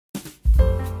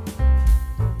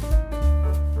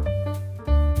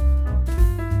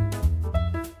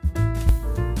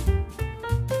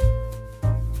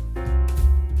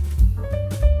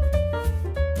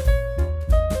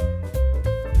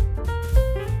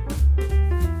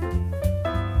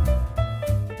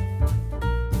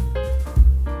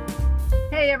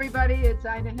everybody. It's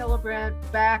Ina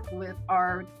Hillebrandt back with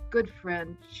our good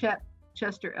friend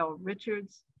Chester L.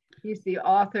 Richards. He's the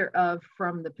author of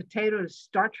From the Potato to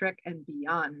Star Trek and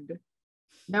Beyond,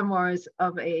 Memoirs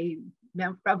of a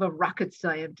Rocket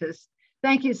Scientist.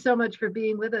 Thank you so much for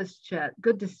being with us, Chet.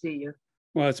 Good to see you.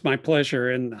 Well, it's my pleasure.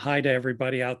 And hi to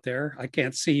everybody out there. I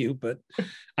can't see you, but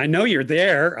I know you're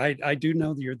there. I do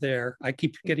know that you're there. I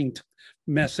keep getting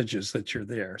messages that you're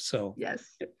there. So yes,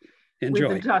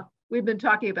 enjoy. We've been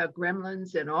talking about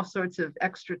gremlins and all sorts of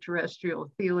extraterrestrial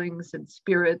feelings and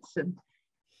spirits, and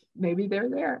maybe they're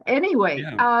there. Anyway,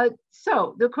 yeah.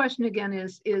 So the question again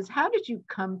is how did you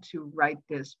come to write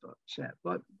this book, Chet?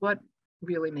 What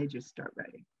really made you start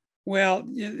writing? Well,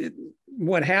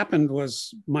 what happened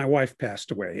was my wife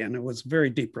passed away, and it was a very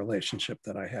deep relationship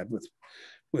that I had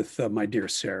with my dear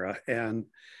Sarah. And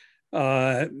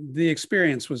the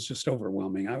experience was just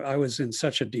overwhelming. I was in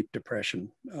such a deep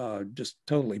depression, just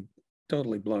totally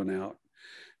blown out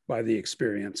by the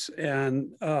experience.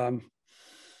 And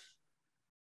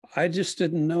I just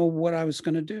didn't know what I was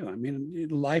going to do. I mean,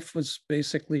 life was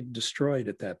basically destroyed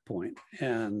at that point.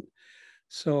 And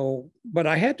so, but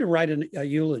I had to write a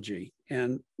eulogy,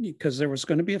 and because there was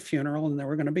going to be a funeral and there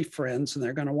were going to be friends and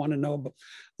they're going to want to know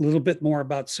a little bit more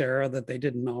about Sarah that they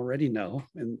didn't already know.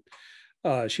 And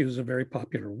she was a very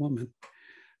popular woman.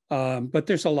 But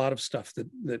there's a lot of stuff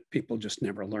that people just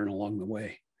never learn along the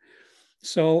way.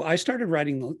 So I started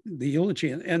writing the eulogy,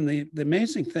 and the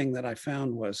amazing thing that I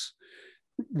found was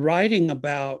writing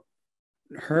about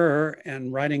her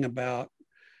and writing about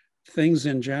things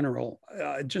in general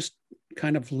just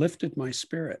kind of lifted my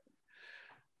spirit.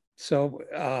 So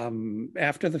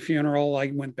after the funeral,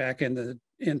 I went back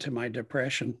into my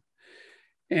depression.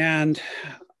 And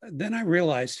then I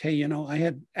realized, hey, I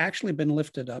had actually been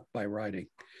lifted up by writing.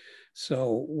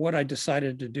 So what I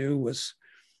decided to do was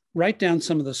write down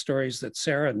some of the stories that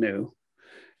Sarah knew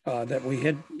that we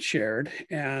had shared,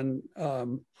 and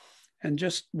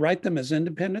just write them as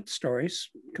independent stories,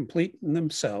 complete in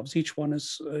themselves. Each one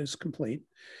is complete.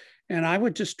 And I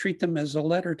would just treat them as a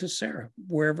letter to Sarah,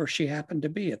 wherever she happened to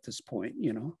be at this point,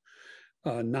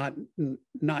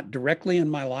 not directly in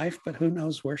my life, but who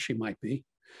knows where she might be.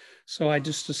 So I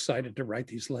just decided to write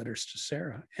these letters to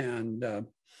Sarah. And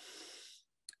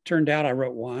turned out I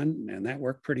wrote one, and that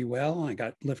worked pretty well. I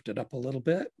got lifted up a little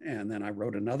bit. And then I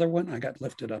wrote another one. I got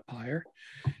lifted up higher.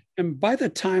 And by the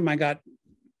time I got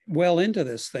well into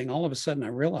this thing, all of a sudden I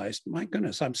realized, my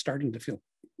goodness, I'm starting to feel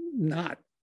not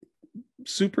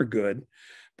super good,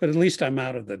 but at least I'm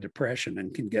out of the depression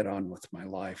and can get on with my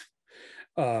life.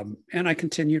 And I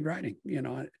continued writing.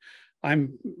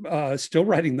 I'm still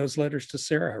writing those letters to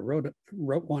Sarah. I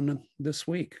wrote one this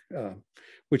week,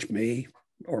 which may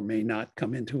or may not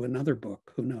come into another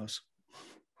book. Who knows?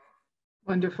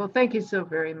 Wonderful. Thank you so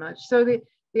very much. So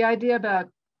the idea about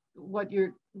what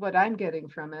I'm getting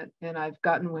from it, and I've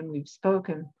gotten when we've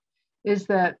spoken, is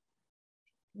that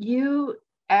you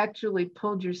actually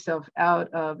pulled yourself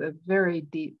out of a very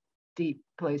deep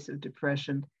place of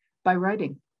depression by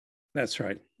writing. That's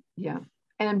right. Yeah.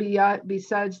 And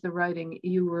besides the writing,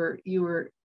 you were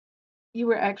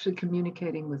actually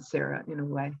communicating with Sarah in a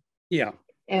way. Yeah.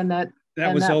 And that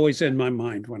was always in my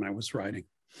mind when I was writing.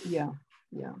 Yeah.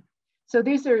 Yeah. So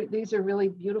these are really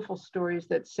beautiful stories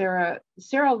that Sarah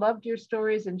loved your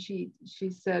stories, and she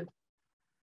said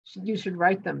you should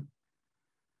write them.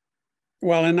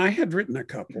 Well, and I had written a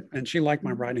couple, and she liked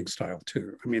my writing style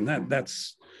too. I mean,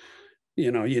 that's,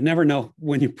 you never know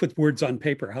when you put words on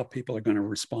paper how people are going to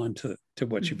respond to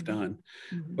what you've done.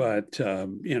 Mm-hmm. But,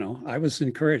 I was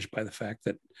encouraged by the fact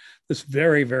that this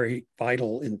very, very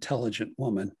vital, intelligent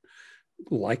woman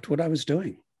liked what I was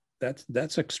doing.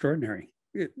 That's extraordinary.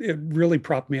 It really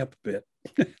propped me up a bit.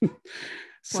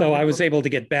 So wonderful. I was able to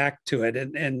get back to it.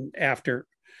 And after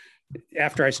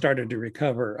I started to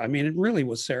recover, I mean, it really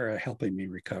was Sarah helping me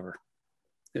recover.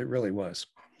 It really was.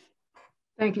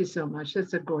 Thank you so much.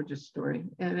 That's a gorgeous story.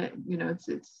 And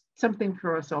it's something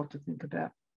for us all to think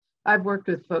about. I've worked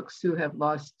with folks who have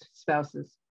lost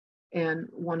spouses. And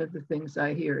one of the things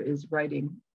I hear is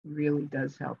writing really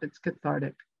does help. It's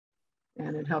cathartic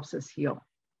and it helps us heal.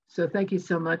 So thank you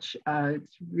so much.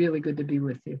 It's really good to be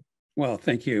with you. Well,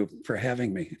 thank you for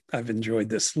having me. I've enjoyed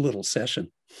this little session.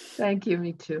 Thank you.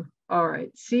 Me too. All right.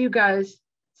 See you guys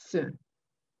soon.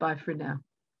 Bye for now.